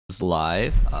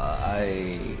live.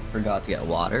 I forgot to get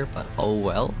water, but oh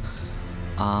well.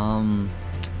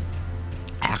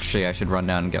 Actually, I should run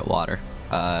down and get water.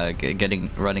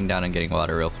 Running down and getting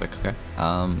water real quick. Okay.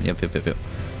 Yep.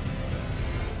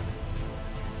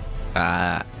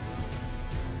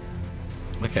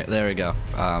 Okay, there we go.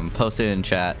 Post it in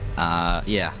chat.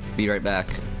 Yeah, be right back.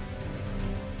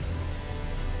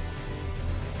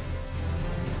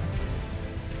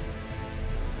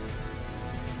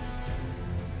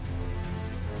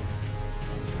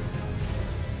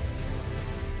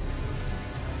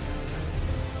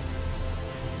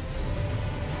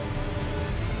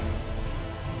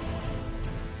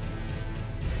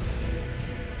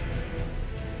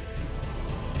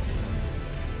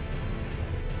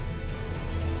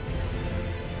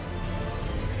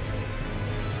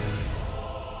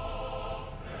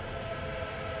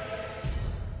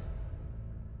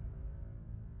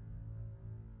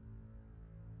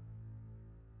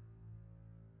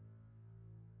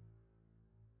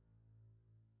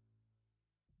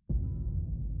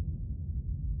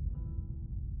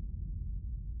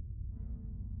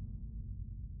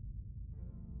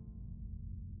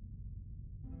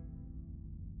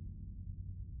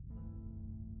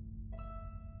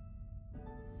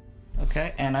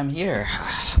 Okay, and I'm here.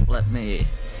 Let me...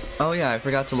 Oh yeah, I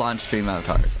forgot to launch Stream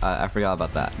Avatars. I forgot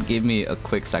about that. Give me a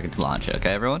quick second to launch it, okay,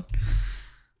 everyone?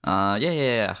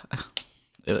 Yeah.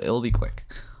 It'll be quick.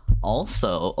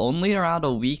 Also, only around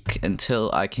a week until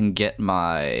I can get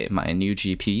my new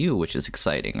GPU, which is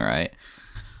exciting, right?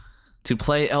 To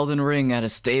play Elden Ring at a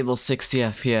stable 60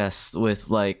 FPS with,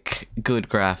 like, good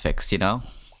graphics, you know?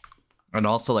 And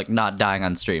also, like, not dying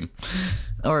on stream.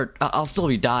 Or I'll still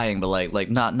be dying, but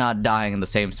like not dying in the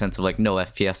same sense of like no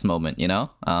FPS moment, you know?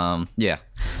 Yeah,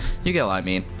 you get what I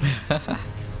mean.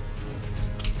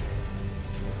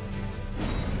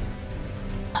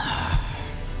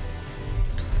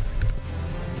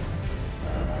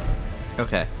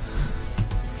 Okay.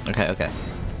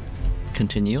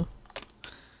 Continue.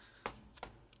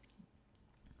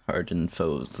 Hardened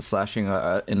foes. The slashing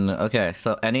okay.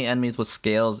 So any enemies with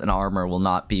scales and armor will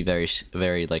not be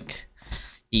very like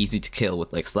easy to kill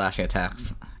with like slashing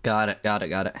attacks. Got it.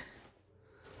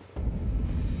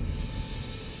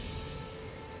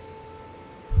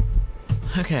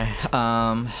 Okay,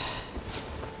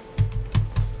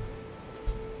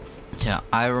 yeah,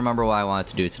 I remember what I wanted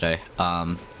to do today.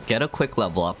 Get a quick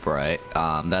level up, right?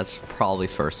 That's probably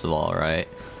first of all, right?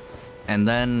 And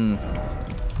then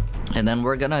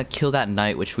we're gonna kill that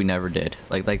knight, which we never did.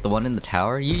 Like the one in the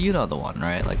tower. You know the one,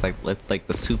 right? Like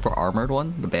the super armored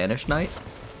one, the banished knight.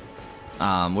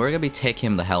 We're gonna be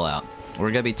taking him the hell out.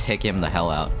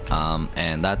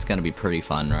 And that's gonna be pretty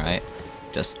fun, right?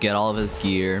 Just get all of his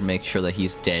gear, make sure that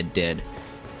he's dead,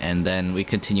 and then we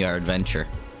continue our adventure.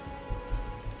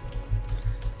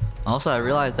 Also, I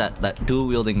realized that dual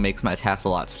wielding makes my attacks a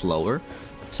lot slower,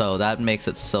 so that makes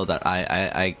it so that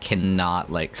I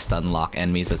cannot like stun lock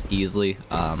enemies as easily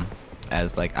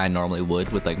as like I normally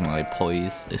would with like my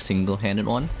poise single-handed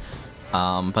one.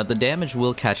 But the damage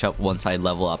will catch up once I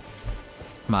level up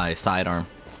my sidearm.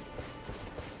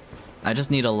 I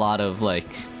just need a lot of like,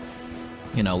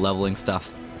 you know, leveling stuff.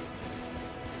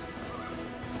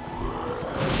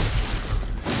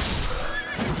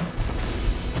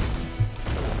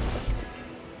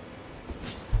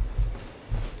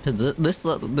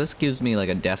 This gives me like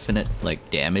a definite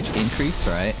like damage increase,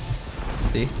 right?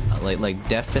 See, like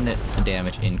definite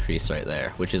damage increase right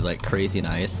there, which is like crazy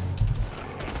nice.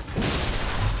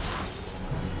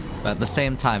 But at the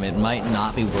same time, it might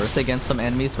not be worth it against some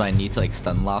enemies if I need to like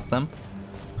stun lock them.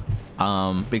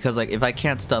 Because like if I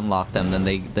can't stun lock them, then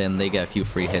they get a few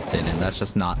free hits in, and that's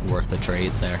just not worth the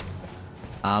trade there.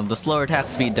 The slower attack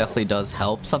speed definitely does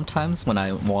help sometimes when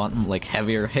I want like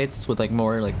heavier hits with like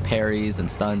more like parries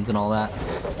and stuns and all that.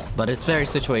 But it's very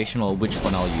situational which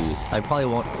one I'll use. I probably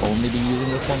won't only be using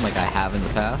this one like I have in the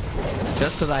past,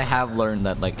 just because I have learned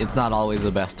that like it's not always the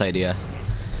best idea.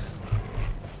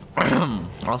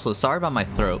 Also, sorry about my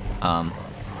throat.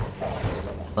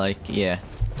 Like, yeah.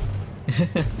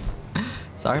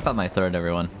 Sorry about my throat,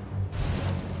 everyone.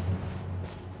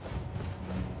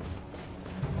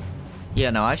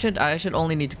 Yeah, no, I should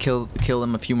only need to kill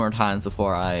him a few more times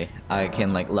before I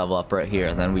can like level up right here,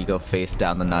 and then we go face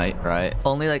down the knight, right?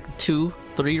 Only like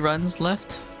 2-3 runs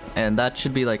left, and that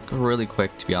should be like really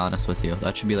quick, to be honest with you.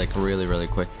 That should be like really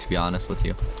quick, to be honest with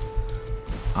you.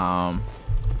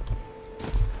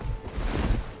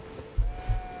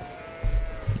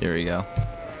 Here we go.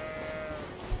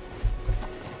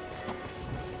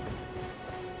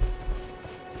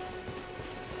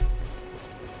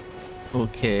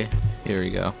 Okay, here we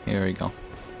go.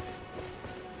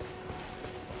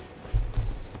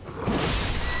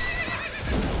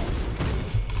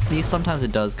 See, sometimes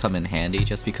it does come in handy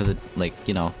just because it, like,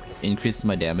 you know, increases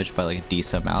my damage by like a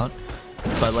decent amount.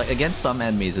 But like against some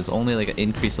enemies, it's only like an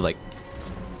increase of like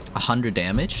 100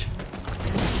 damage,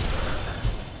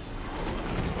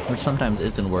 which sometimes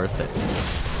isn't worth it.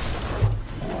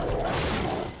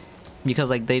 Because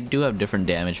like they do have different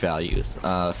damage values.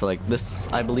 So like this,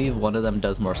 I believe one of them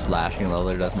does more slashing, the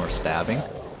other does more stabbing.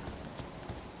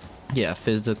 Yeah,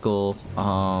 physical.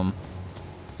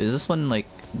 Is this one like,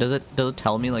 does it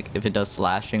tell me like if it does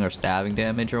slashing or stabbing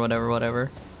damage or whatever?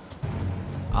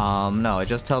 No, it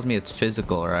just tells me it's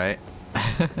physical, right?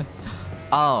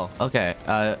 Oh, okay.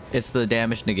 It's the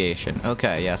damage negation.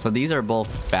 Okay, yeah. So these are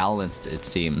both balanced, it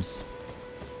seems.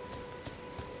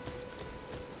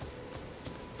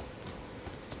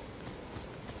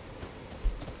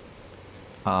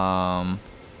 Yeah,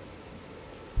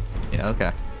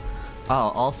 okay.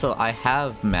 Oh, also I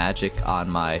have magic on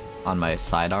my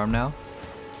sidearm now.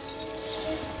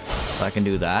 So I can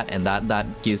do that, and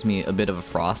that gives me a bit of a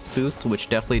frost boost, which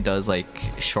definitely does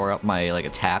like shore up my like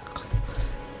attack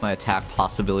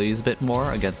possibilities a bit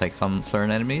more against like some certain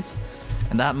enemies.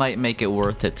 And that might make it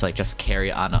worth it to like just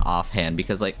carry on an offhand,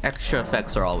 because like extra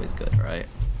effects are always good, right?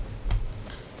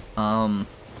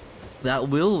 That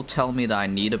will tell me that I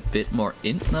need a bit more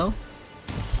int though.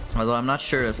 Although I'm not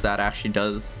sure if that actually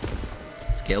does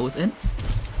scale with int.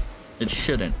 It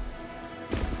shouldn't.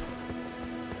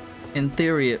 In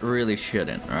theory, it really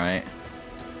shouldn't, right?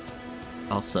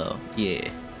 Also, yeah.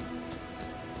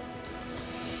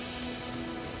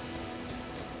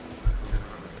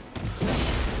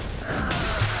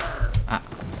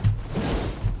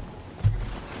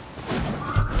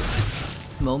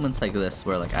 Moments like this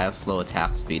where like I have slow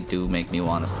attack speed do make me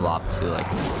want to swap to like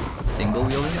single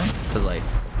wielding them, because like,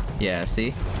 yeah,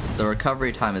 see, the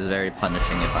recovery time is very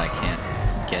punishing if I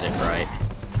can't get it right.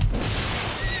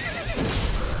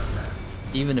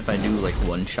 Even if I do like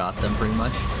one shot them pretty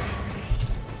much.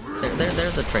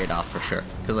 There's a trade-off for sure,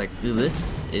 because like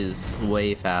this is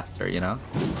way faster, you know?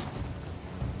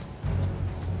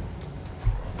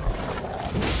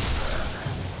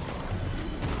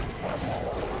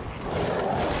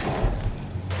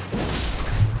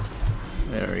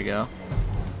 There we go.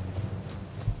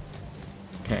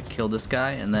 Okay, kill this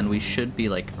guy, and then we should be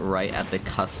like right at the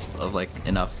cusp of like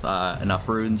enough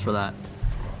runes for that,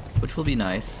 which will be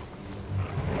nice.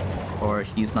 Or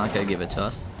he's not gonna give it to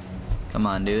us. Come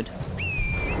on, dude.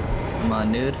 Come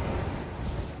on, dude.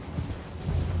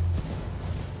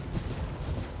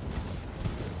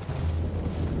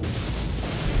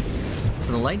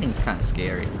 The lightning's kind of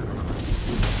scary.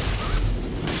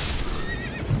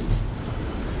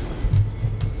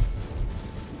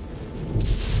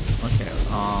 Okay,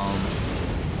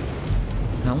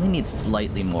 I only need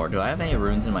slightly more. Do I have any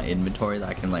runes in my inventory that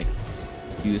I can like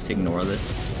use to ignore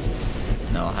this?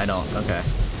 No, I don't. Okay.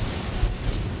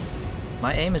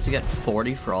 My aim is to get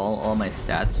 40 for all my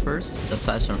stats first,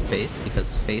 aside from faith,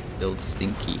 because faith builds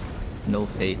stinky. No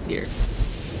faith here.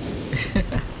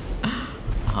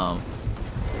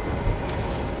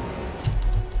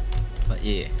 But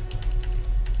yeah.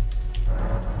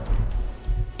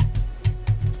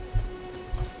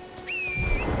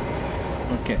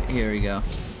 Okay, here we go.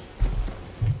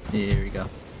 Here we go.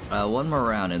 One more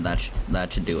round and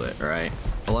that should do it, right?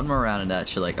 One more round and that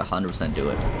should like 100% do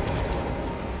it.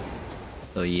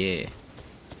 So yeah.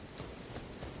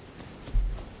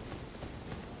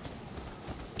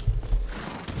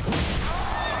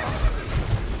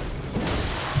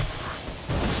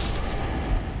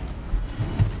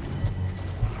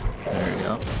 There we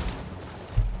go.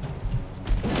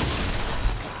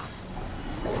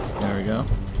 There we go.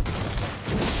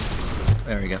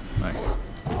 There we go. Nice.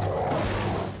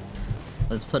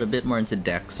 Let's put a bit more into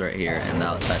Dex right here, and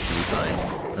that should be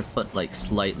fine. Let's put like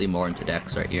slightly more into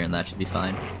Dex right here, and that should be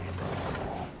fine.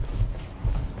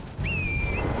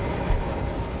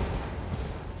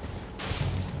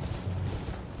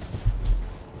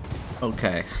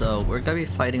 Okay, so we're gonna be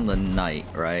fighting the Knight,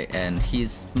 right? And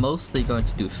he's mostly going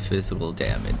to do physical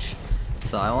damage.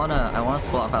 So I wanna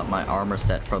swap out my armor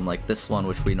set from like this one,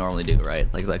 which we normally do, right?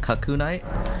 Like the Kaku Knight,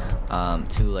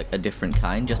 to like a different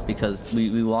kind, just because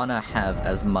we wanna have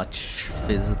as much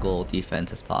physical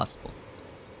defense as possible.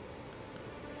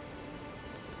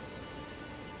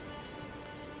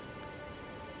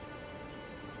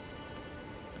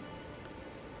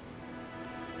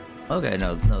 Okay,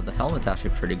 no, the helmet's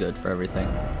actually pretty good for everything.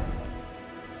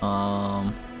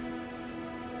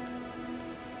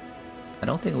 I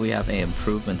don't think we have any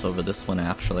improvements over this one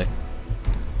actually,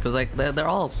 because like they're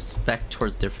all spec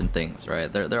towards different things, right?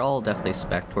 They're all definitely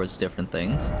spec towards different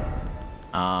things.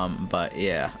 But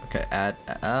yeah, okay.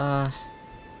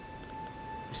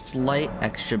 slight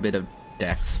extra bit of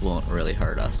dex won't really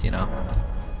hurt us, you know?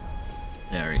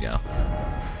 There we go.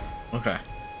 Okay.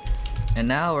 And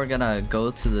now we're gonna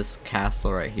go to this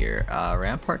castle right here.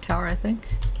 Rampart Tower, I think?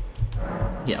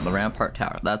 Yeah, the Rampart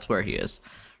Tower. That's where he is.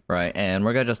 Right, and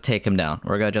we're gonna just take him down.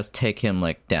 We're gonna just take him,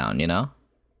 like, down, you know?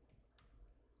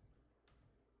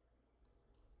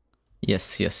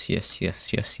 Yes, yes, yes,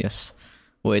 yes, yes, yes.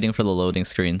 Waiting for the loading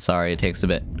screen. Sorry, it takes a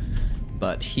bit.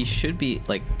 But he should be,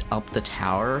 like, up the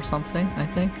tower or something, I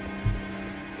think.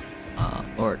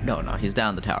 Or, no, he's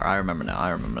down the tower. I remember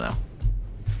now.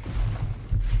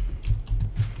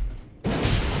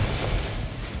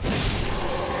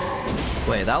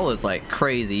 Wait, that was, like,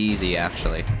 crazy easy,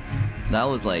 actually. That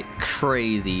was, like,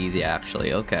 crazy easy,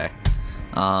 actually. Okay.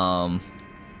 Also,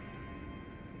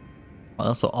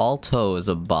 Alto is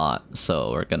a bot,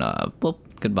 so we're gonna...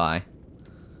 Whoop, goodbye.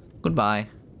 Goodbye.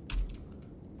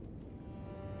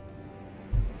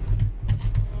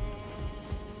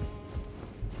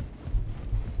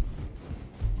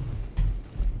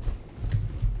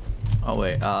 Oh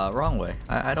wait, wrong way.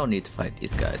 I don't need to fight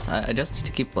these guys. I just need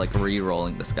to keep, like,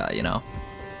 re-rolling this guy, you know?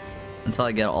 Until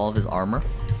I get all of his armor.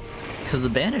 Because the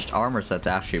banished armor set's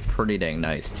actually pretty dang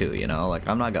nice too, you know? Like,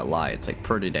 I'm not gonna lie, it's, like,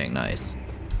 pretty dang nice.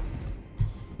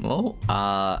 Well,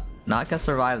 not gonna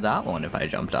survive that one if I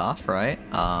jumped off, right?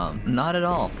 Not at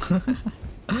all.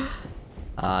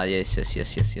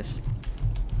 Yes.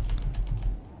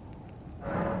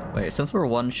 Wait, since we're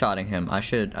one-shotting him, I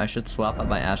should swap out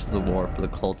my Ashes of War for the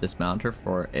Colt Dismounter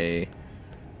for a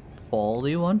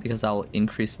quality one, because that will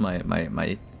increase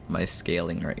my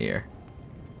scaling right here.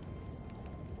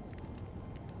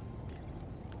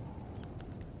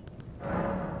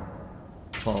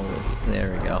 Quality,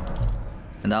 there we go.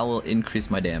 And that will increase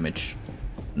my damage.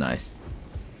 Nice.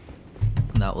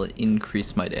 And that will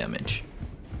increase my damage.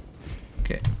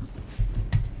 Okay.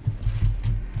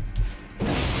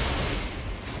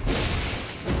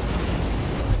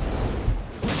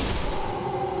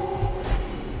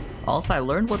 Also, I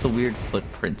learned what the weird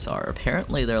footprints are.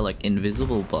 Apparently they're like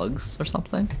invisible bugs or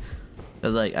something.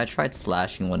 Cause like I tried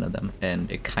slashing one of them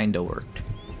and it kinda worked.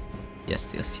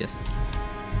 Yes.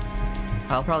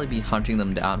 I'll probably be hunting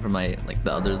them down from my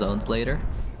the other zones later.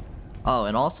 Oh,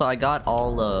 and also I got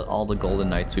all the golden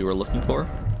knights we were looking for.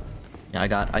 Yeah, I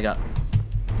got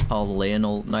all the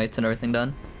Leonel knights and everything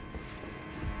done.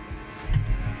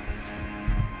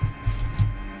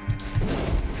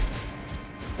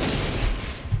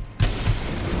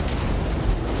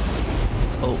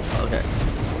 Oh, okay.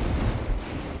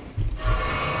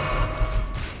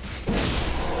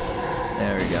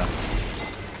 There we go.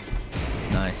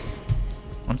 Nice.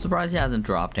 I'm surprised he hasn't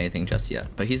dropped anything just yet,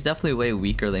 but he's definitely way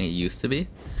weaker than he used to be.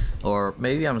 Or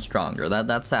maybe I'm stronger.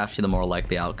 That's actually the more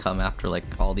likely outcome after like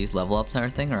all these level ups and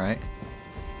everything, alright?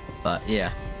 But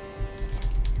yeah.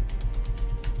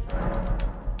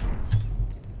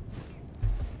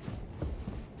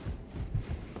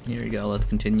 Here we go, let's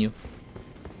continue.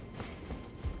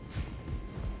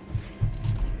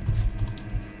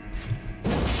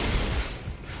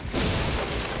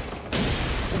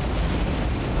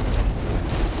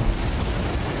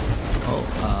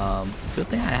 Good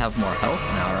thing I have more health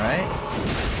now,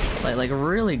 right? Like a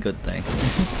really good thing.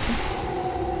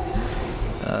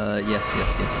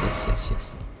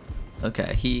 Yes.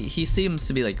 Okay, he seems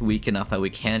to be like weak enough that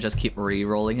we can't just keep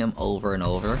re-rolling him over and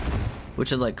over,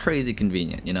 which is like crazy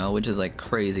convenient, you know? Which is like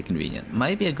crazy convenient.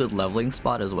 Might be a good leveling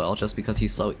spot as well, just because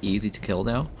he's so easy to kill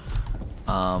now.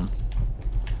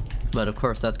 But of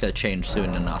course that's gonna change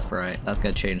soon enough, right? That's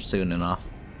gonna change soon enough.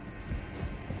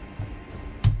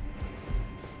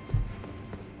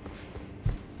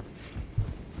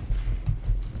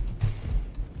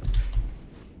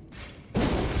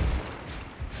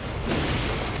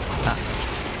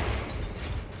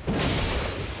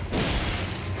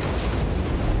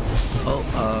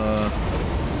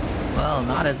 Well,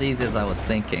 not as easy as I was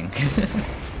thinking.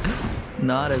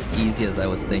 Not as easy as I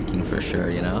was thinking for sure,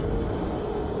 you know?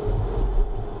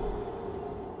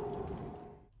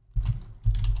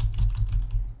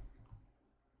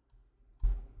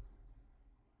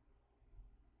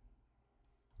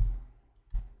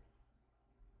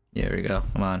 Here we go,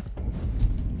 come on.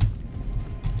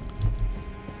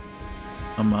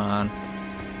 Come on.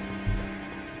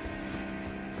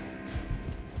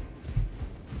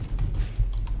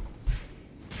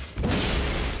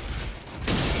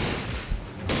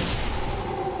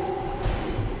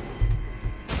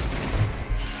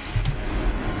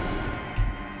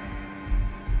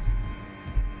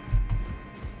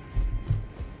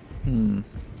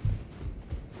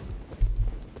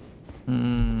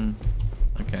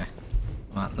 Okay.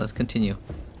 Come on, let's continue.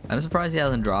 I'm surprised he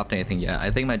hasn't dropped anything yet.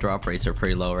 I think my drop rates are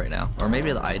pretty low right now. Or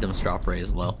maybe the items drop rate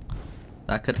is low.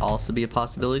 That could also be a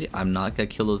possibility. I'm not gonna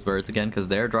kill those birds again because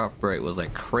their drop rate was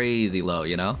like crazy low,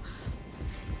 you know?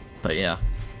 But yeah.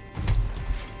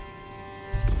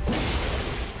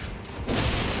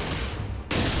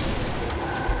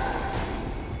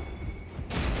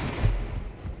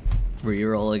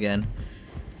 Reroll again.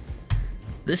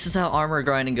 This is how armor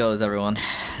grinding goes, everyone.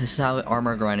 This is how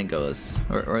armor grinding goes.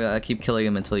 We're gonna keep killing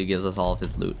him until he gives us all of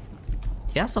his loot.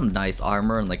 He has some nice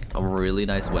armor and like a really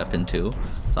nice weapon too.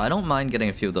 So I don't mind getting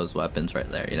a few of those weapons right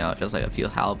there, you know? Just like a few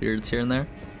halberds here and there.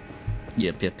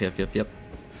 Yep.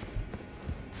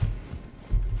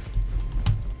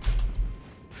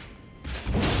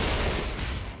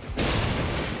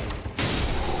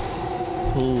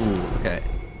 Ooh, okay.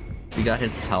 We got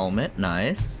his helmet,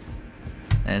 nice.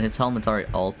 And his helmet's already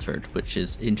altered, which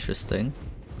is interesting.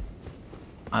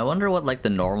 I wonder what like the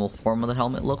normal form of the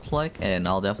helmet looks like, and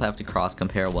I'll definitely have to cross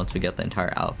compare once we get the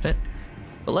entire outfit.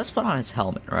 But let's put on his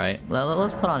helmet, right?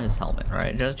 Let's put on his helmet,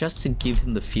 right? Just to give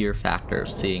him the fear factor of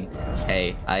seeing,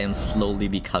 hey, I am slowly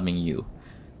becoming you.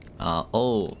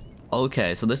 Oh,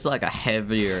 okay, so this is like a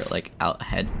heavier like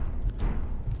head.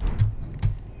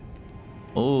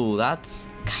 Oh, that's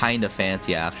kind of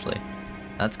fancy actually.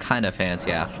 That's kind of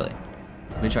fancy actually.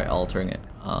 Let me try altering it.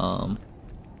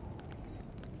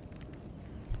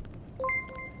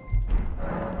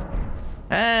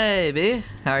 Hey, B.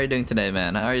 How are you doing today,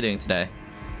 man? How are you doing today?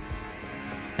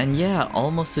 And yeah,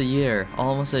 almost a year.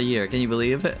 Almost a year. Can you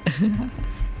believe it?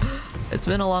 It's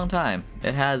been a long time.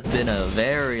 It has been a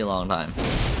very long time.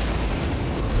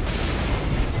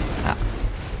 Ah.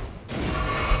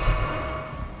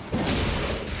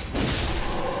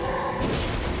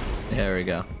 There we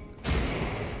go.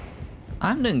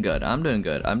 I'm doing good. I'm doing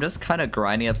good. I'm just kind of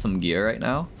grinding up some gear right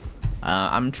now.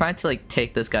 I'm trying to like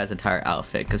take this guy's entire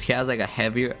outfit because he has like a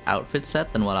heavier outfit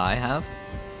set than what I have,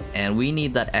 and we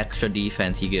need that extra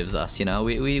defense he gives us. You know,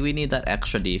 we need that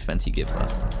extra defense he gives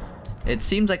us. It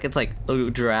seems like it's like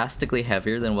drastically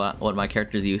heavier than what my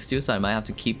character is used to, so I might have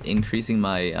to keep increasing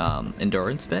my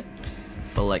endurance bit.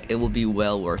 But like, it will be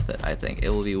well worth it. I think it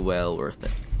will be well worth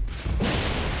it.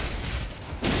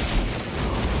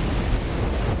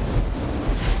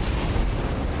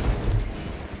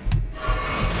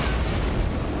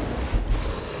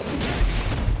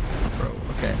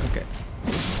 Okay.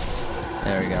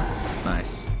 There we go.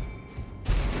 Nice.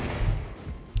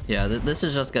 Yeah, this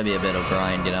is just gonna be a bit of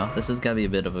grind, you know? This is gonna be a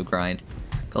bit of a grind.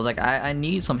 Cause like, I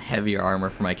need some heavier armor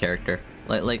for my character.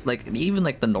 Like even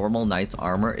like the normal knight's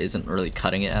armor isn't really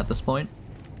cutting it at this point.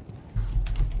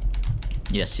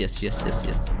 Yes.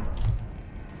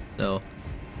 So,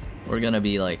 we're gonna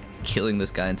be like killing this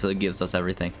guy until he gives us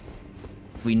everything.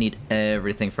 We need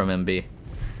everything from MB.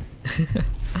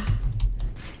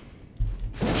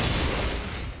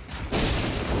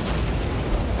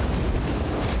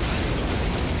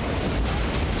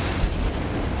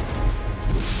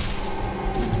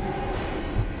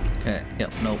 Okay,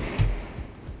 yep, nope.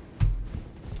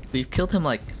 We've killed him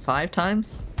like 5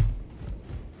 times?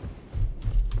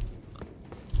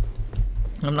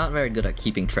 I'm not very good at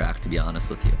keeping track, to be honest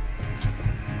with you.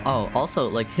 Oh, also,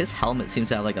 like, his helmet seems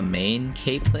to have like a main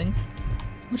cape thing,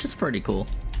 which is pretty cool.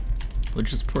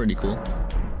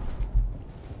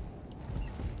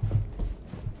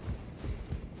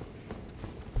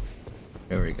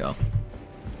 There we go.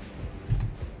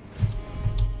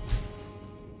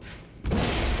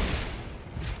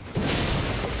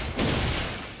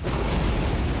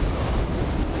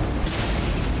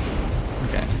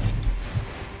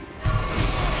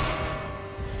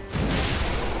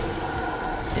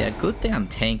 Yeah, good thing I'm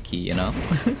tanky, you know?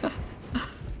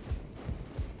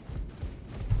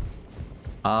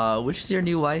 Which is your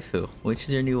new waifu?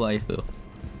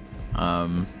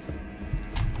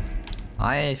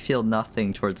 I feel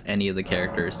nothing towards any of the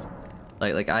characters.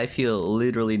 Like I feel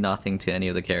literally nothing to any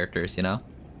of the characters, you know?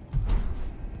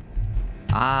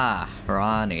 Ah,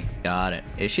 Ronnie. Got it.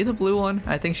 Is she the blue one?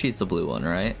 I think she's the blue one,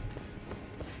 right?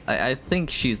 I think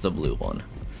she's the blue one.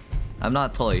 I'm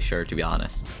not totally sure, to be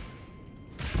honest.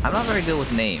 I'm not very good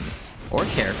with names, or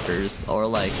characters, or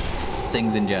like,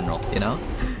 things in general, you know?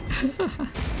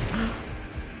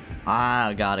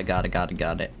 Ah, got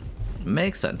it.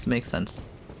 Makes sense.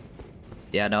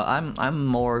 Yeah, no, I'm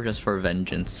more just for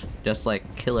vengeance. Just like,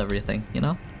 kill everything, you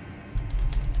know?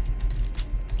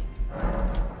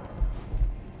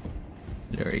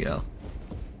 There we go.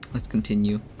 Let's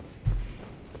continue.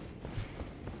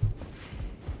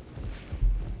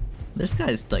 This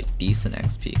guy's like decent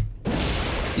XP.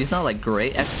 He's not like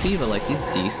great XP, but like he's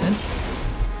decent.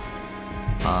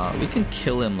 We can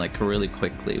kill him like really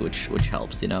quickly, which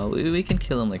helps, you know. We can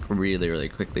kill him like really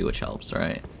quickly, which helps,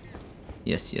 right?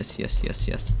 Yes.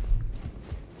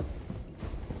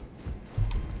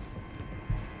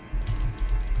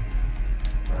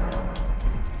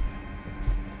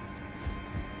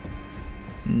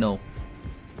 No.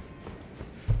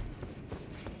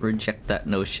 Reject that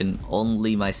notion.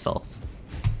 Only myself.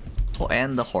 Oh,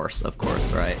 and the horse, of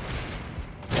course, right?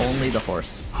 Only the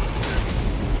horse.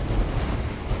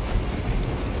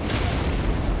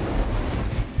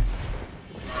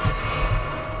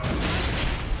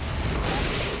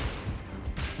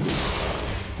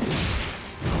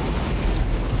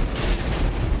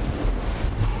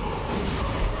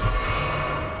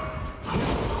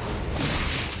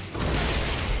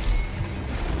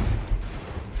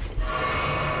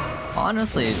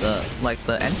 Honestly, the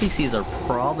NPCs are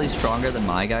probably stronger than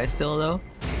my guys still though.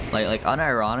 Like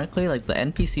unironically, like the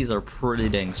NPCs are pretty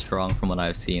dang strong from what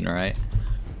I've seen, right?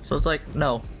 So it's like,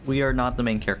 no, we are not the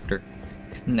main character.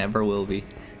 Never will be.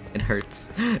 It hurts.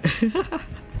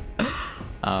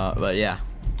 But yeah.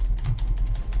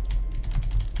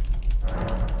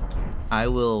 I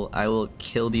will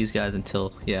kill these guys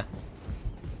until, yeah.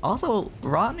 Also,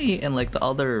 Ronnie and like the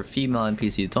other female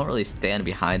NPCs don't really stand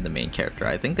behind the main character.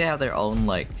 I think they have their own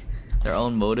their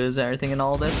own motives and everything in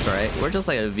all this, right? We're just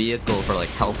like a vehicle for like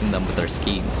helping them with their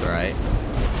schemes, right?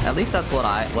 At least that's what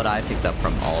I picked up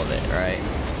from all of it, right?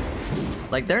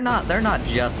 Like they're not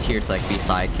just here to like be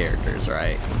side characters,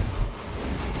 right?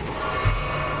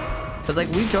 Cause like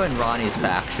we joined Ronnie's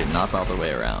faction, not the other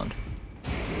way around.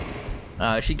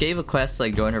 She gave a quest to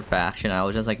like join her faction. I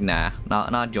was just like, nah,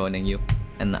 not joining you.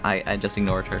 And I just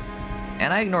ignored her.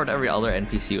 And I ignored every other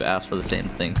NPC who asked for the same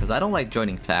thing, because I don't like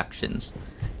joining factions.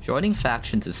 Joining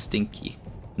factions is stinky.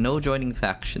 No joining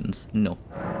factions. No.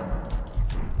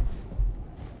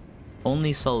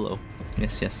 Only solo.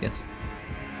 Yes.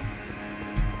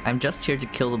 I'm just here to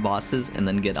kill the bosses and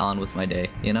then get on with my day,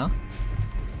 you know?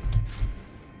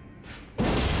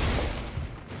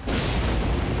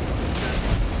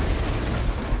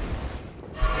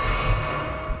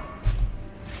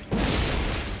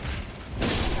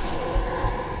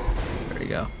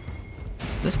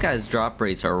 This guy's drop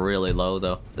rates are really low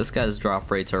though. This guy's drop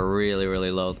rates are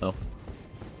really low though.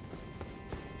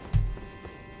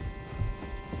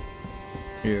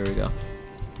 Here we go.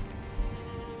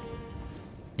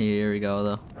 Here we go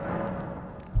though.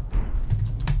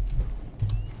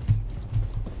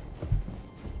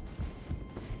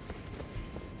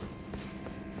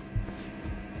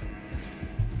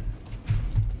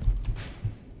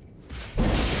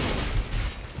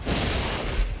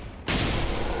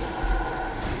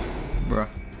 Bruh.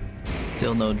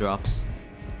 Still no drops.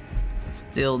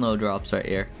 Still no drops right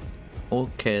here.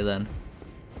 Okay then.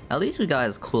 At least we got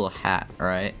his cool hat,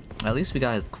 alright? At least we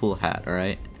got his cool hat,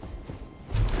 alright?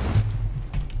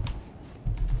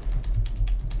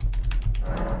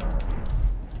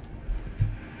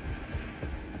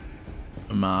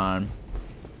 Come on.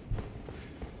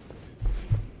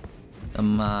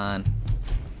 Come on.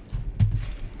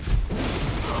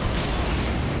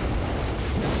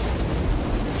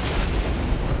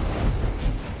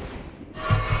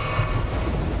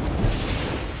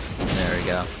 There we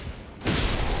go.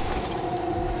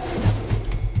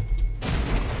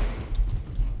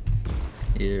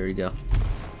 Here we go.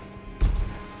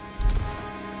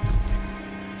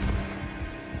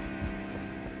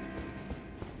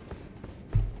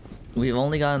 We've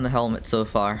only gotten the helmet so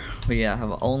far. We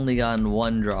have only gotten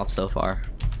one drop so far.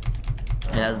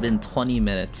 It has been 20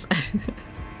 minutes.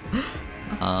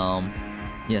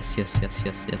 Yes.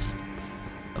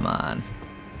 Come on.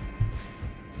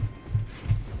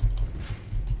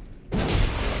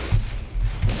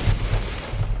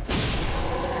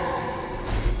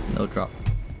 No drop.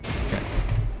 Okay.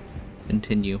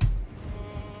 Continue.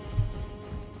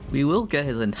 We will get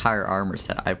his entire armor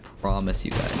set, I promise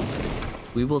you guys.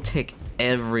 We will take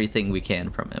everything we can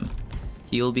from him.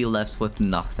 He will be left with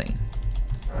nothing.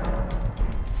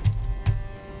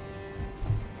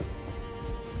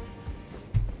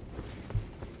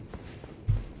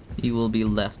 He will be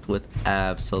left with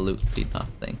absolutely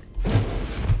nothing.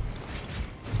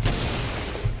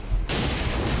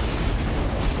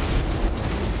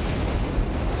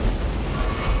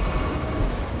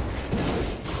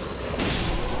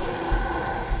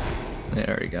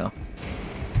 There we go.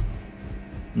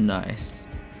 Nice.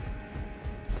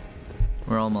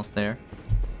 We're almost there.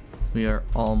 We are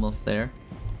almost there.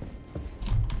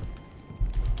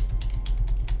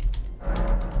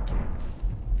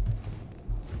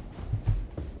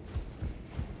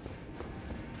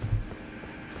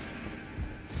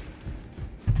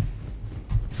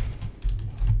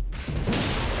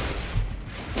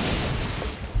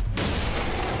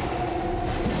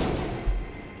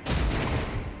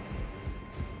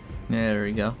 There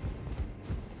we go.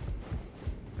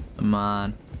 Come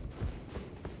on.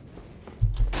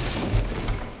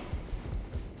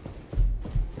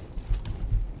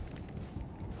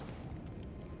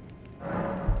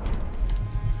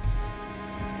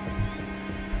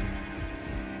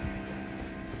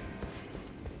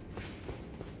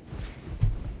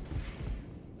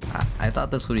 I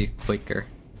thought this would be quicker.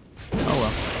 Oh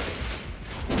well.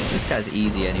 This guy's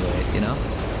easy anyways, you know?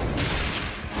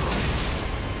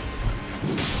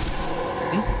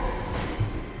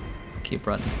 Keep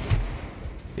running.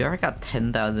 We already got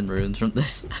 10,000 runes from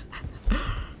this.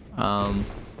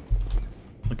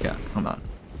 Okay, come on.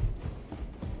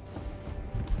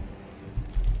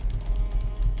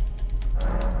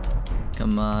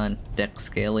 Come on, deck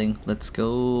scaling, let's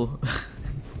go.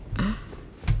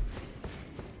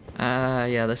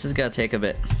 Yeah, this is gonna take a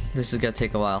bit. This is gonna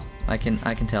take a while. I can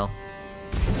tell.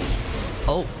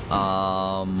 Oh,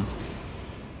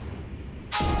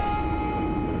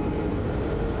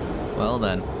 well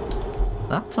then.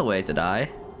 That's a way to die.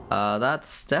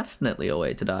 That's definitely a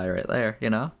way to die right there, you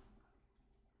know?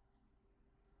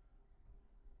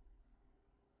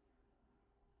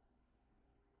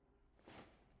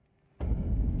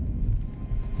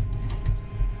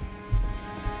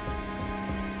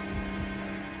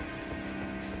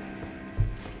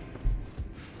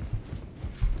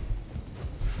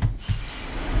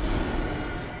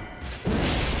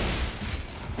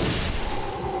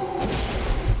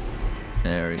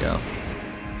 There we go.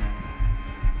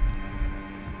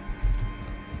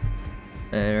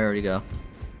 There we go.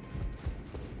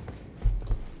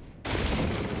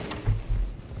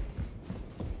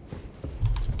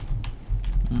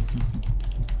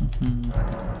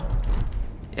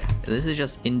 Yeah, this is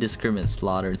just indiscriminate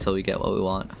slaughter until we get what we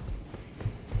want.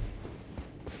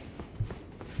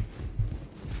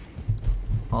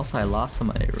 Also, I lost some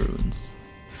of my runes.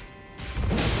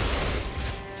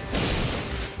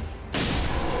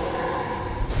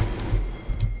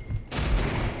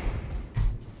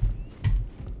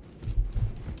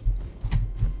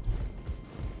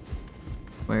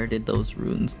 Where did those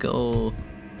runes go?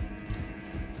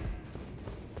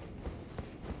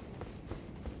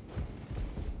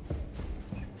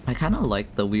 I kind of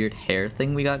like the weird hair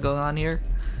thing we got going on here.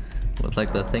 With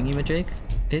like the thingy-majig.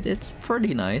 It's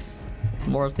pretty nice.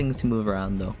 More things to move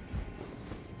around though.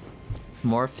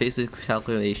 More physics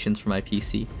calculations for my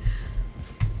PC.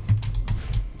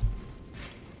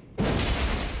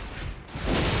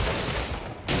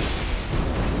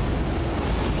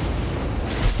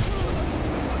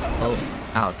 Oh,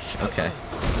 ouch, okay.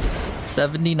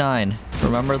 79.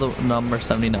 Remember the number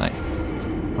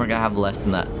 79. We're gonna have less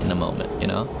than that in a moment, you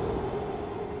know?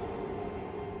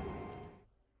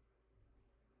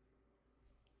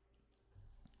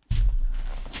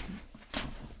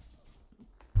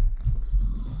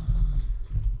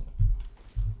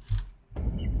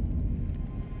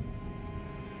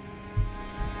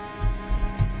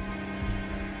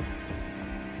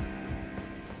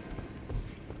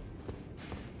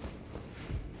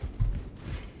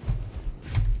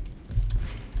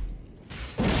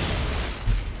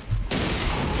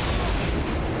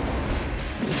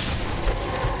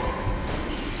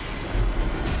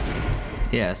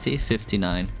 Yeah, see,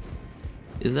 59.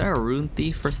 Is there a rune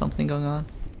thief or something going on?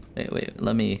 Wait,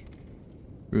 let me...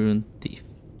 Rune thief.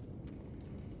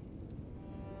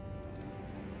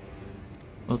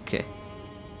 Okay.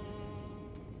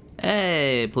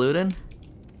 Hey, Pluton.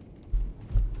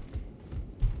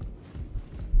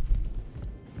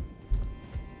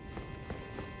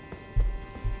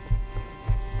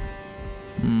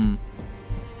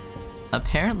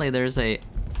 Apparently there's a...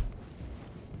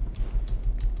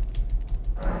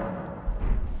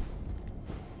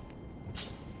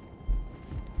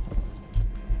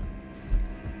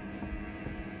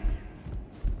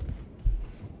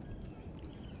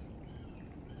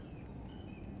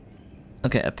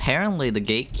 Okay, apparently the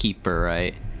gatekeeper,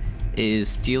 right, is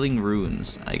stealing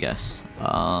runes, I guess.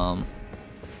 Okay,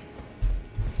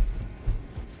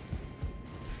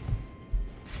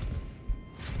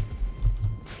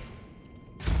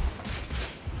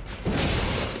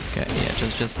 yeah,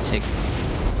 just take...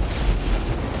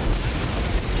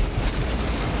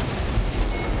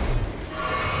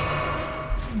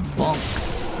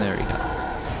 Bonk. There we go.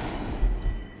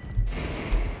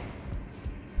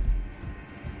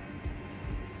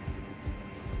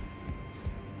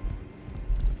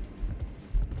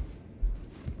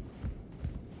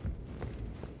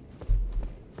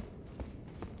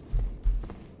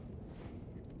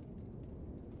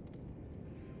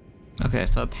 Okay,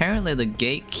 so apparently the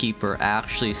gatekeeper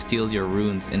actually steals your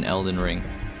runes in Elden Ring.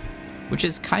 which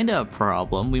is kind of a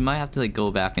problem. We might have to like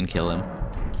go back and kill him.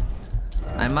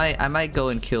 I might go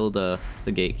and kill the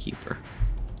gatekeeper.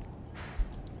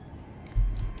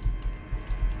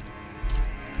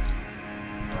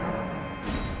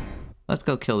 Let's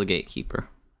go kill the gatekeeper.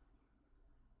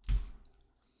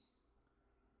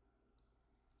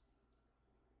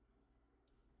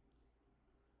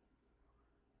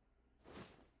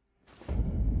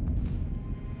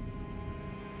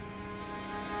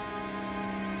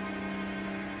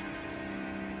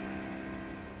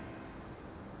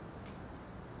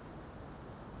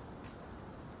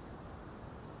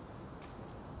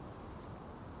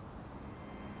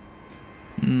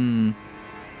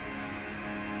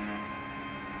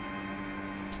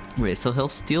 Wait, so he'll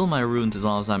steal my runes as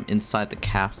long as I'm inside the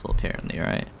castle, apparently,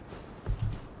 right?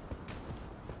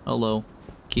 Hello.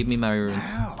 Give me my runes.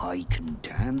 Now I can,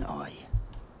 can I?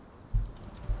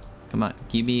 Come on,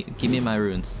 give me my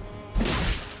runes.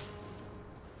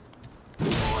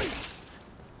 Oi!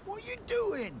 What are you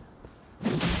doing?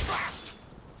 Fast!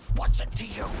 What's it to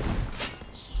you?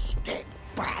 Step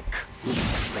back, you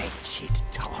wretched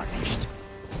tarnished.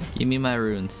 Give me my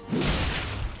runes.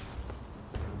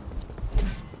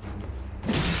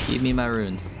 Give me my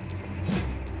runes.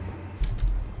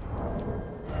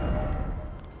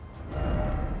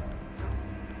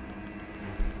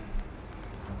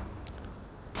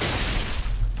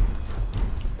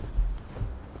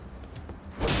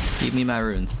 Give me my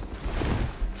runes.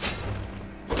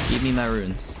 Give me my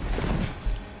runes.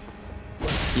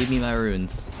 Give me my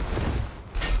runes.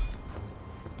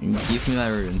 Give me my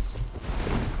runes.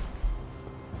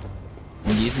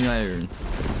 Give me my runes.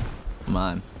 Come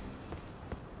on.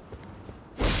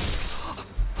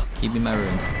 Give me my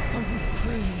runes. I'm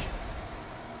free.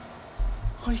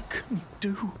 I can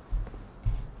do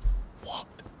what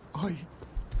I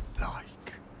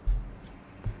like.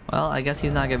 Well, I guess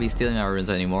he's not gonna be stealing our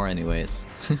runes anymore anyways.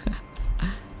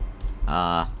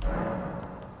 I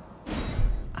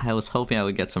was hoping I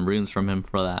would get some runes from him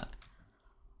for that.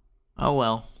 Oh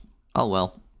well. Oh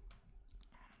well.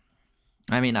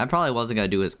 I mean, I probably wasn't gonna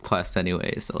do his quest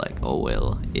anyway, so like, oh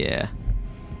well, yeah.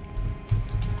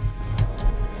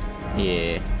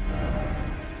 Yeah.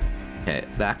 Okay,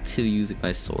 back to using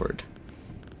my sword.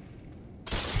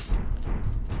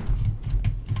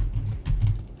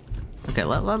 Okay,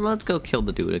 let's go kill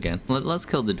the dude again. Let's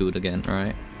kill the dude again,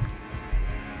 alright?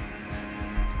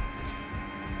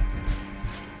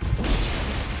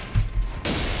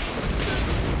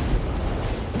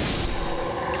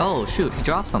 Oh shoot, he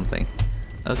dropped something.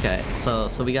 Okay, so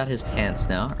we got his pants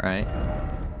now, right?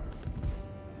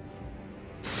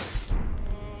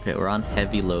 Okay, we're on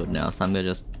heavy load now, so I'm gonna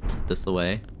just put this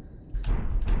away.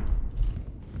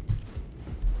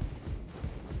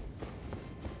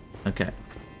 Okay.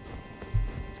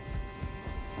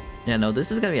 Yeah, no, this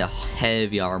is gonna be a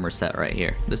heavy armor set right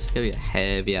here. This is gonna be a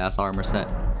heavy ass armor set.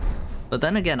 But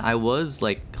then again, I was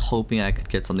like hoping I could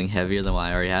get something heavier than what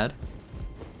I already had.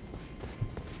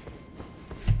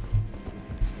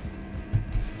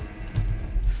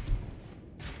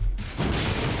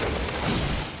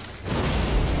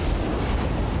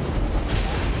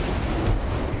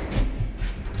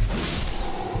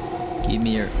 Give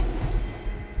me your...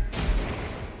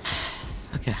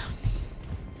 Okay.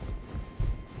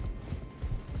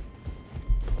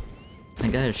 I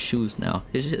got his shoes now.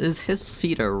 His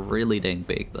feet are really dang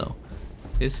big though.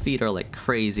 His feet are like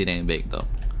crazy dang big though.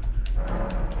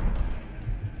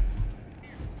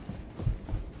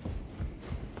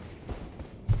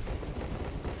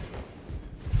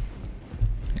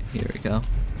 Okay, here we go.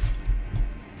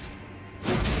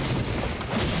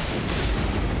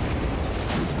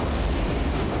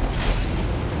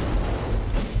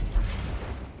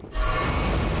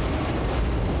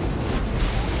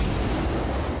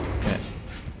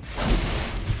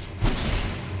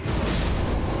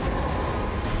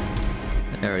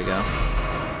 There we go.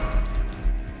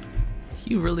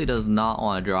 He really does not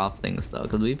want to drop things though,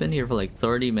 because we've been here for like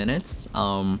 30 minutes.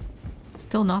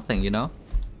 Still nothing, you know?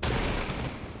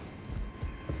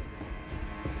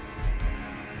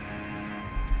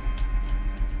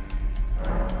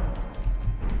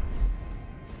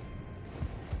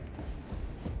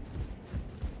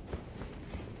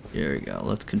 Here we go.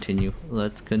 Let's continue.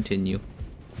 Let's continue.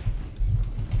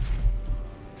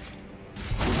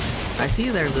 I see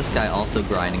there's this guy also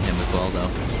grinding him as well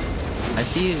though. I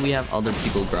see we have other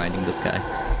people grinding this guy.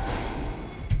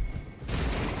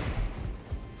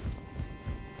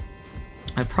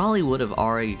 I probably would have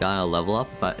already gotten a level up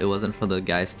if it wasn't for the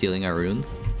guy stealing our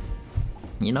runes.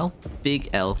 You know?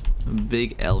 Big L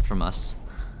from us.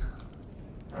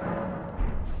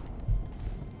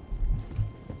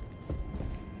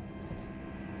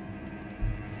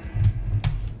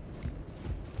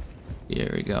 Here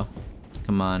we go.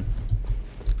 Come on.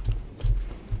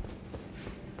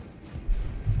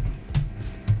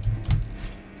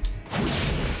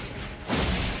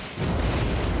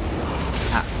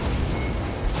 Ah.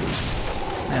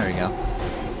 There we go.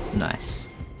 Nice.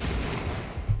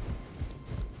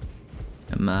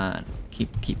 Come on.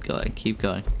 Keep going. Keep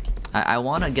going. I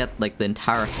want to get like the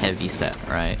entire heavy set,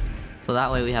 right? So that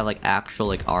way we have like actual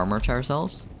like armor to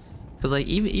ourselves. Because like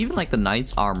even like the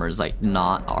knight's armor is like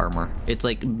not armor. It's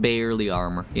like barely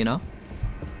armor, you know?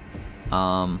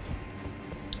 I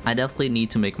definitely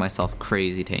need to make myself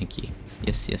crazy tanky.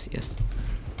 Yes, yes, yes.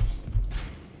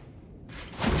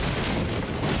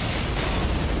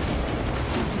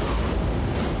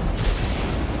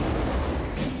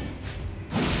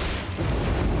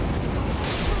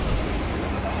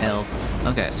 Hell.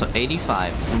 Okay, so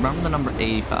 85. Remember the number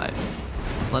 85.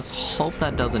 Let's hope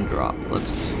that doesn't drop.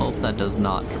 Let's hope that does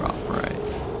not drop, right?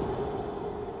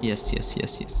 Yes, yes,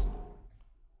 yes, yes.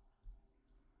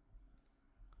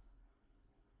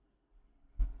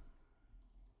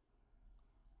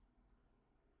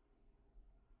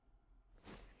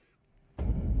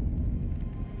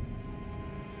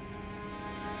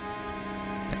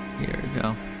 Okay, here we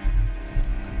go.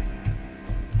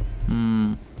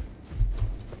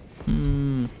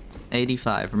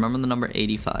 85. Remember the number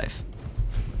 85.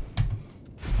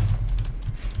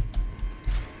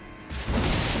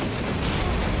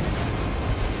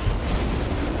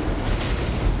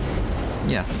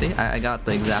 Yeah, see? I got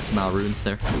the exact amount of runes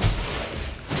there.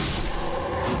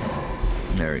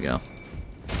 There we go.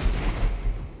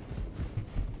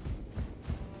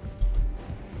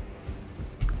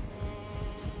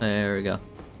 There we go.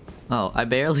 Oh, I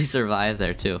barely survived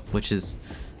there too, which is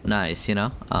nice, you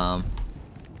know?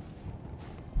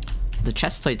 The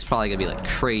chest plate's probably gonna be like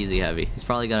crazy heavy. It's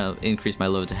probably gonna increase my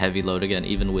load to heavy load again,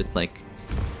 even with like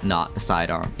not a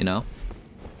sidearm, you know?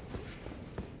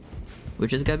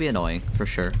 Which is gonna be annoying, for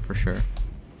sure, for sure.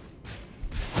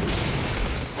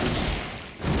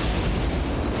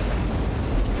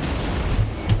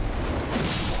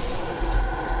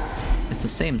 It's the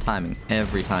same timing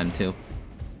every time too.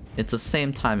 It's the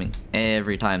same timing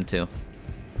every time too.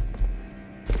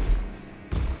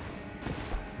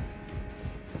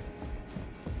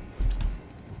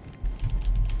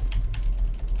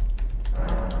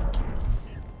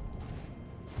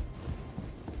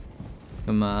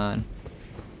 Come on.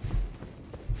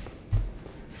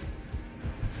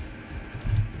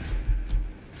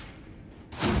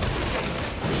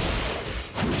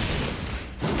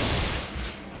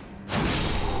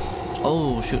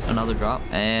 Oh shoot, another drop,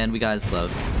 and we got his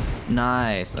glove.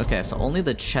 Nice. Okay, so only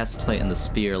the chest plate and the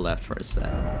spear left for a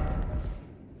set.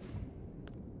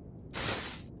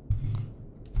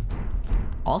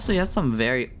 Also, he has some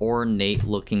very ornate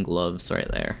looking gloves right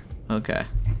there. Okay.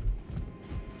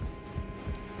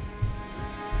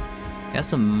 He has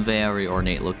some very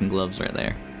ornate looking gloves right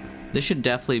there. This should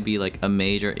definitely be like a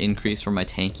major increase for my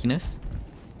tankiness.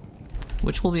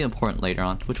 Which will be important later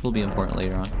on. Which will be important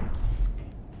later on.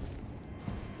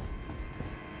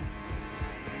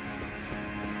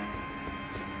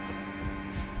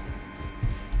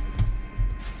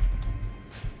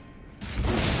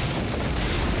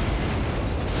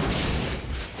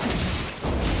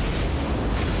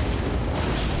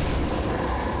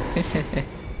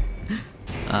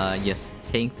 Yes,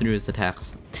 tank through his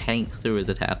attacks. Tank through his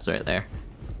attacks right there.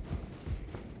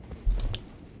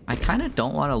 I kind of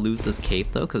don't want to lose this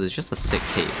cape though, because it's just a sick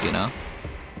cape, you know?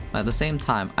 At the same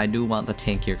time, I do want the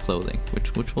tankier clothing,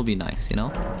 which will be nice, you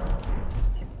know?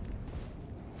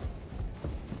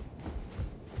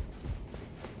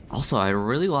 Also, I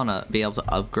really want to be able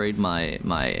to upgrade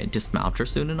my dismounter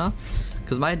soon enough,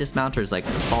 because my dismounter is like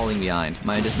falling behind.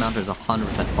 My dismounter is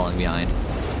 100% falling behind.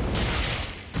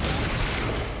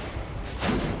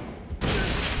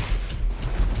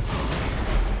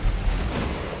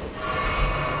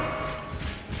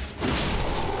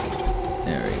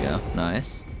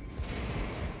 Nice.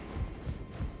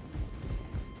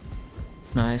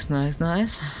 Nice, nice,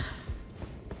 nice.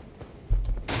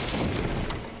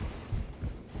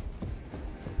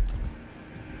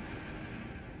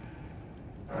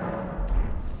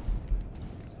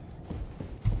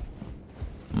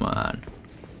 Come on.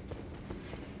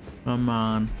 Come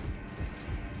on.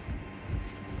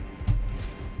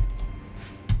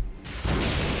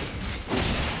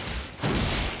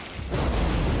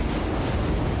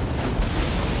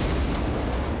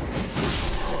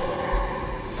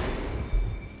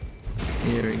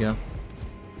 Here we go.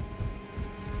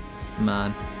 Come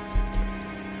on.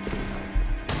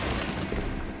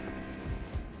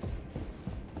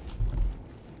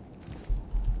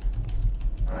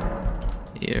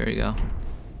 here we go.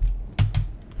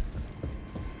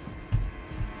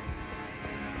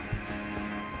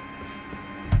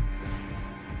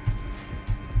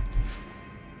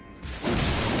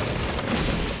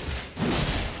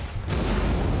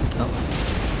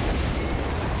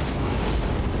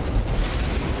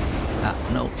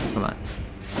 No, come on.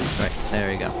 Right,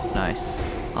 there we go. Nice.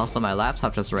 Also, my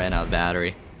laptop just ran out of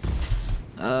battery.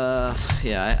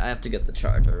 Yeah, I have to get the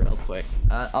charger real quick.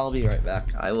 I'll be right back.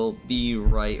 I will be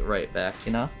right back,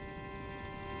 you know?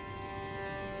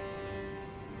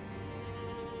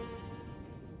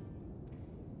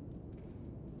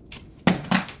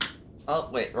 Oh,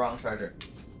 wait, wrong charger.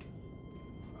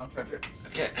 Wrong charger.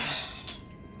 Okay.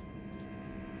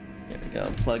 There we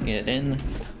go, plug it in.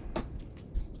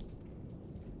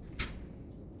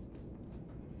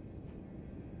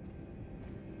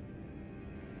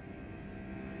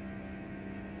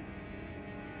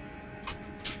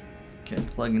 Okay,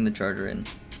 plugging the charger in.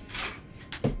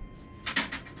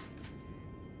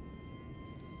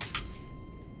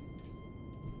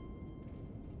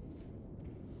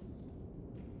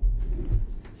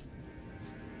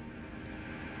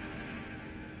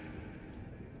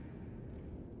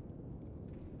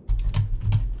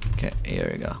 Okay, here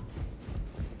we go.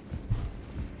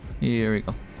 Here we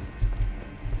go.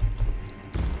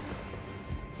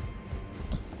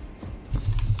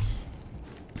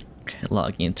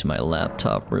 Logging into my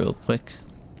laptop real quick.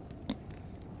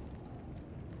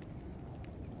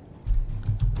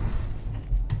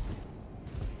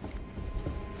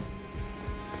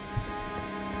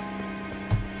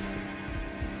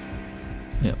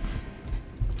 Yep.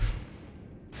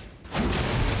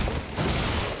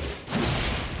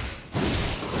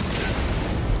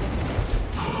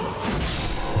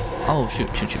 Oh, shoot.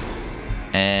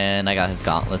 And I got his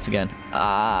gauntlets again.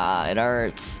 Ah, it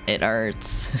hurts. It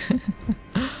hurts.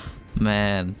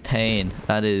 Man, pain.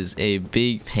 That is a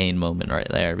big pain moment right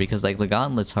there, because like the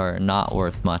gauntlets are not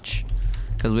worth much.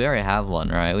 Because we already have one,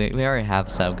 right? We already have a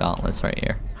set of gauntlets right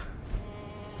here.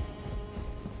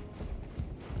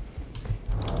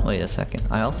 Wait a second.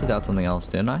 I also got something else,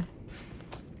 didn't I?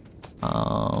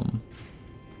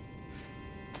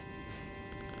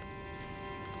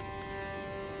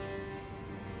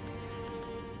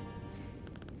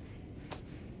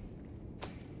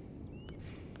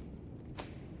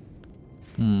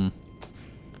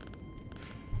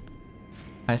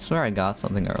 I swear I got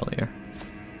something earlier.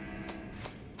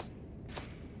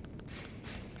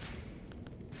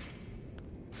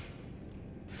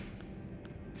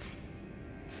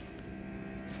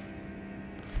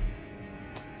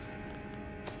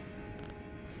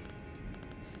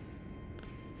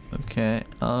 Okay,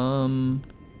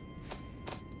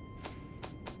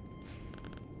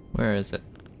 where is it?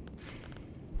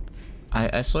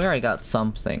 I swear I got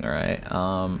something, right?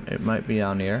 It might be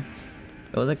down here.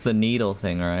 It was like the needle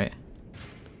thing, right?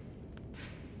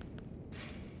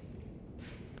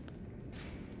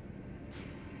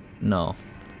 No.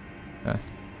 Okay.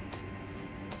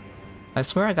 I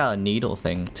swear I got a needle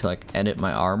thing to like edit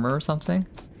my armor or something.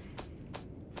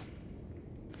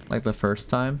 Like the first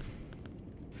time.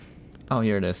 Oh,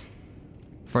 here it is.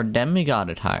 For demigod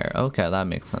attire. Okay, that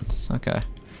makes sense. Okay.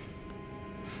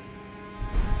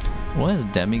 What is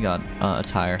demigod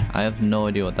attire? I have no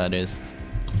idea what that is.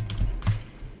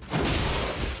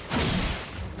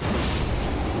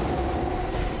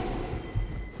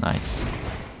 Nice.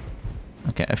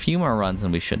 Okay, a few more runs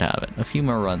and we should have it. A few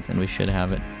more runs and we should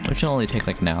have it. Which should only take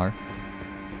like an hour.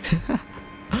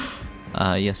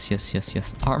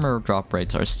 Yes. Armor drop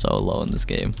rates are so low in this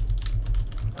game.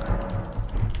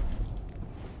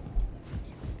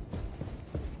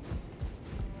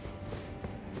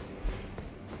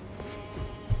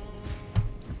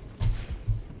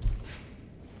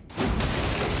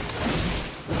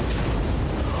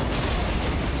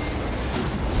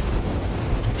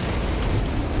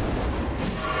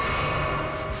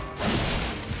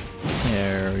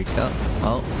 There we go.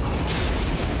 Oh.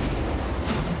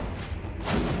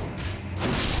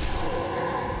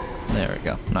 There we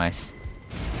go. Nice.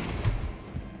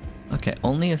 Okay,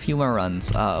 only a few more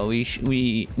runs.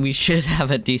 We should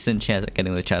have a decent chance at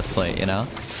getting the chest plate, you know?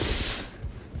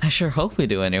 I sure hope we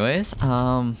do anyways.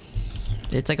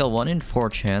 It's like a 1 in 4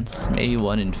 chance, maybe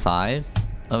 1 in 5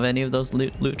 of any of those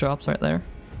loot drops right there.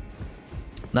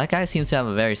 That guy seems to have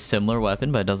a very similar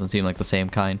weapon, but it doesn't seem like the same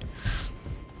kind.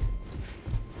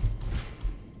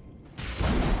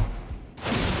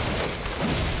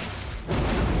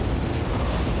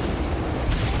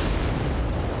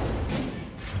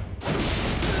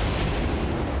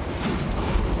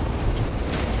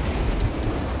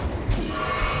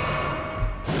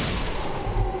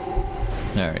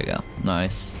 There we go.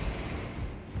 nice.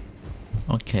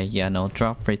 Okay, yeah, no,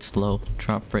 drop rate slow.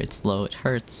 Drop rate slow. It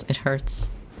hurts. It hurts.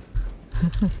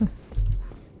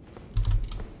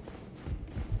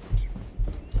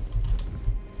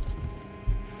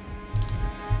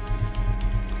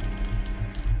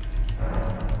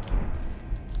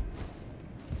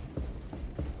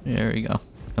 There we go.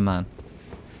 Come on.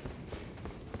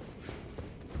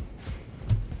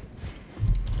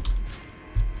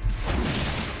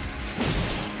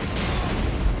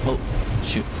 Oh,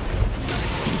 shoot.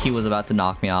 He was about to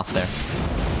knock me off there.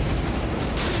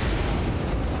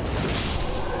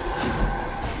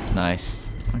 Nice.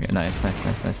 Okay, nice.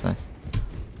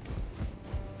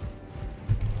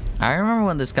 I remember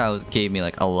when this guy gave me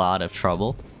like a lot of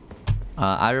trouble.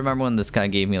 I remember when this guy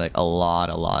gave me like a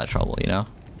lot of trouble, you know?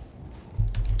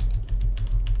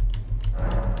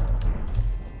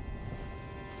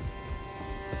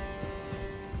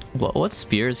 What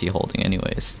spear is he holding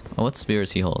anyways? What spear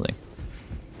is he holding?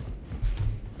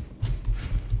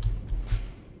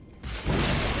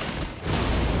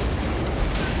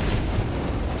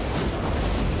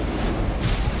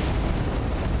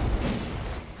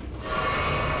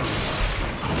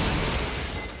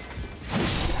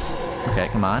 Okay,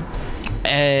 come on.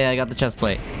 Hey, I got the chest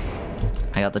plate.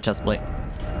 I got the chest plate.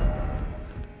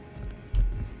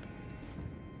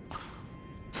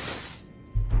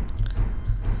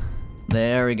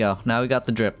 There we go. Now we got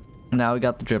the drip. Now we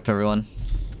got the drip, everyone.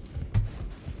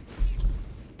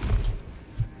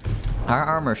 Our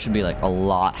armor should be like a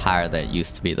lot higher than it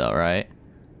used to be though, right?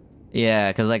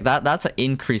 Yeah, because like that's an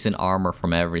increase in armor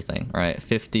from everything, right?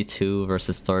 52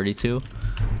 versus 32.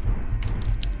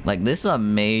 Like this is a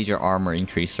major armor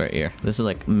increase right here. This is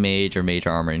like major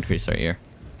armor increase right here.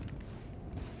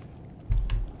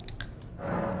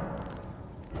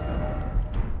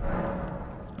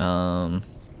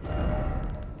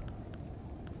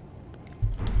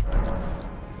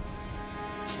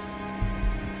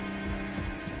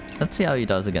 Let's see how he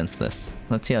does against this.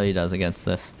 Let's see how he does against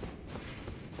this.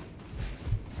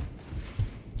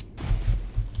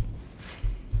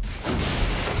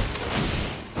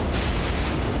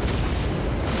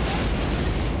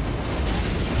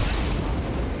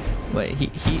 Wait,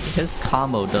 his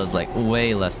combo does like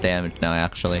way less damage now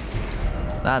actually.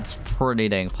 That's pretty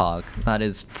dang pog. That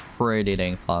is pretty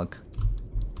dang pog.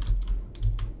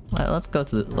 Let's go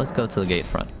to the gate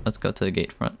front. Let's go to the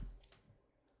gate front.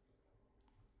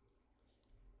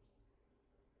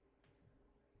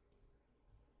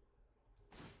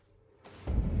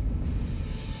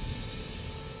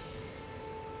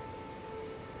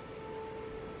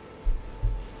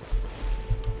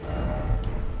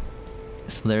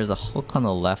 So there's a hook on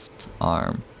the left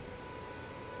arm.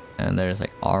 And there's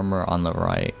like armor on the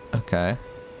right. Okay.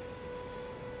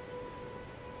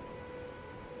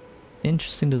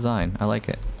 Interesting design. I like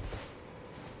it.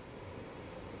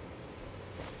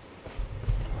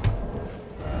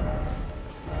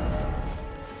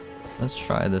 Let's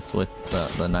try this with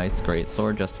the Knight's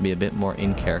Greatsword just to be a bit more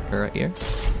in character right here.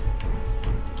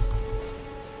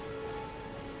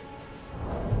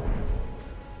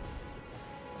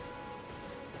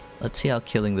 Let's see how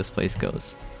killing this place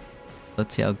goes.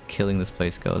 Let's see how killing this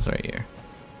place goes right here.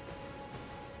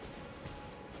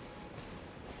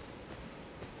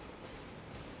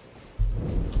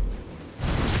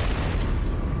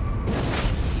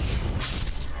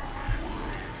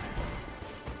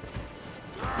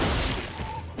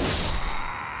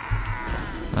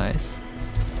 Nice.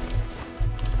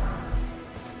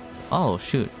 Oh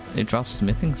shoot, it drops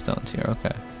smithing stones here,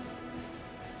 okay.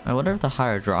 I wonder if the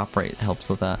higher drop rate helps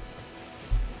with that.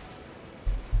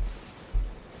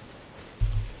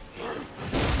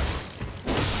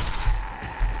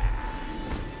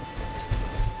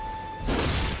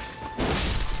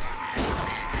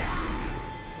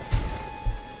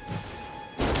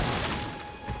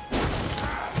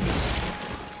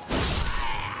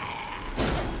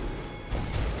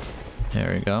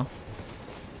 There we go.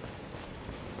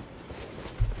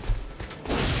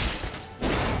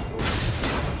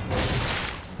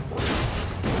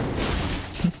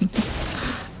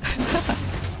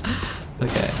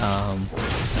 Okay,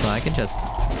 so I can just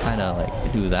kind of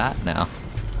like do that now.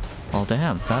 Well,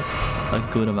 damn, that's a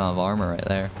good amount of armor right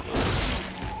there.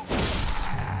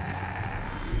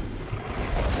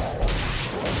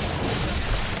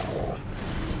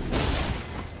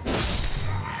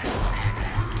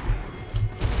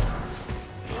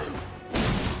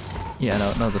 Yeah,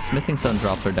 no, the smithing stone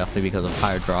drops are definitely because of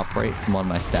higher drop rate from one of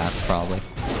my stats, probably.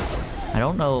 I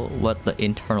don't know what the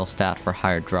internal stat for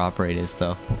higher drop rate is,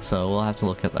 though, so we'll have to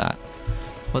look at that.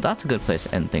 Well, that's a good place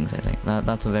to end things, I think.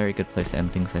 That's a very good place to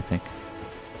end things, I think.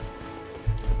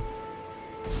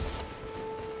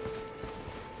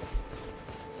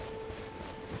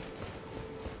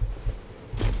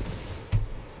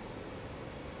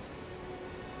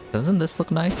 Doesn't this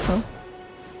look nice though?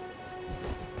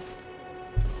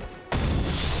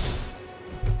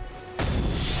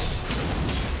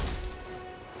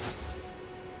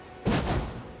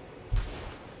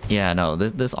 Yeah, no,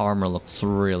 this armor looks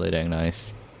really dang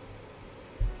nice.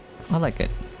 I like it.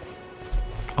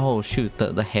 Oh shoot,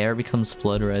 the hair becomes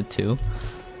blood red too.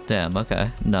 Damn,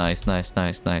 okay. Nice, nice,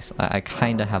 nice, nice. I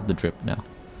kinda have the drip now.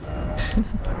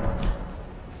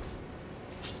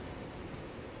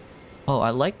 Oh,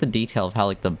 I like the detail of how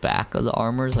like the back of the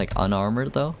armor is like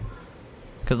unarmored though.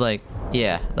 Cause like,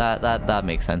 yeah, that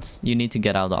makes sense. You need to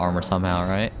get out of the armor somehow,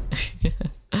 right?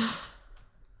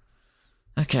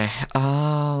 Okay,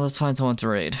 let's find someone to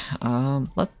raid.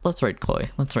 Let's raid Koi.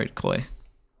 Let's raid Koi.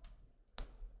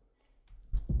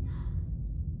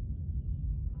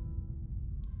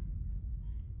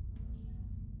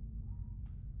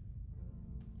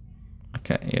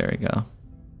 Okay, here we go.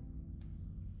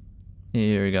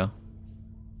 Here we go.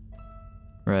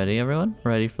 Ready, everyone?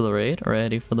 Ready for the raid?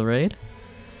 Ready for the raid?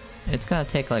 It's gonna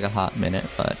take like a hot minute,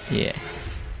 but yeah.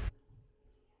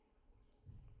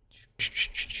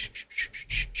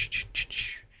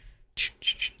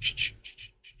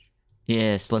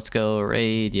 Yes, let's go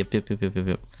raid. Yep, yep, yep, yep, yep,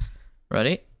 yep.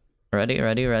 Ready? Ready,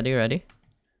 ready, ready, ready?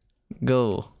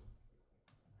 Go.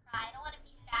 I don't want to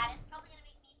be sad. It's probably gonna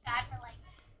make me sad for like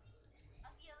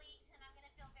a few weeks, and I'm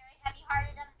gonna feel very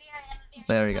heavy-hearted. I'm a very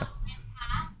There we go. strong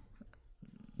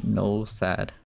empath. No sad.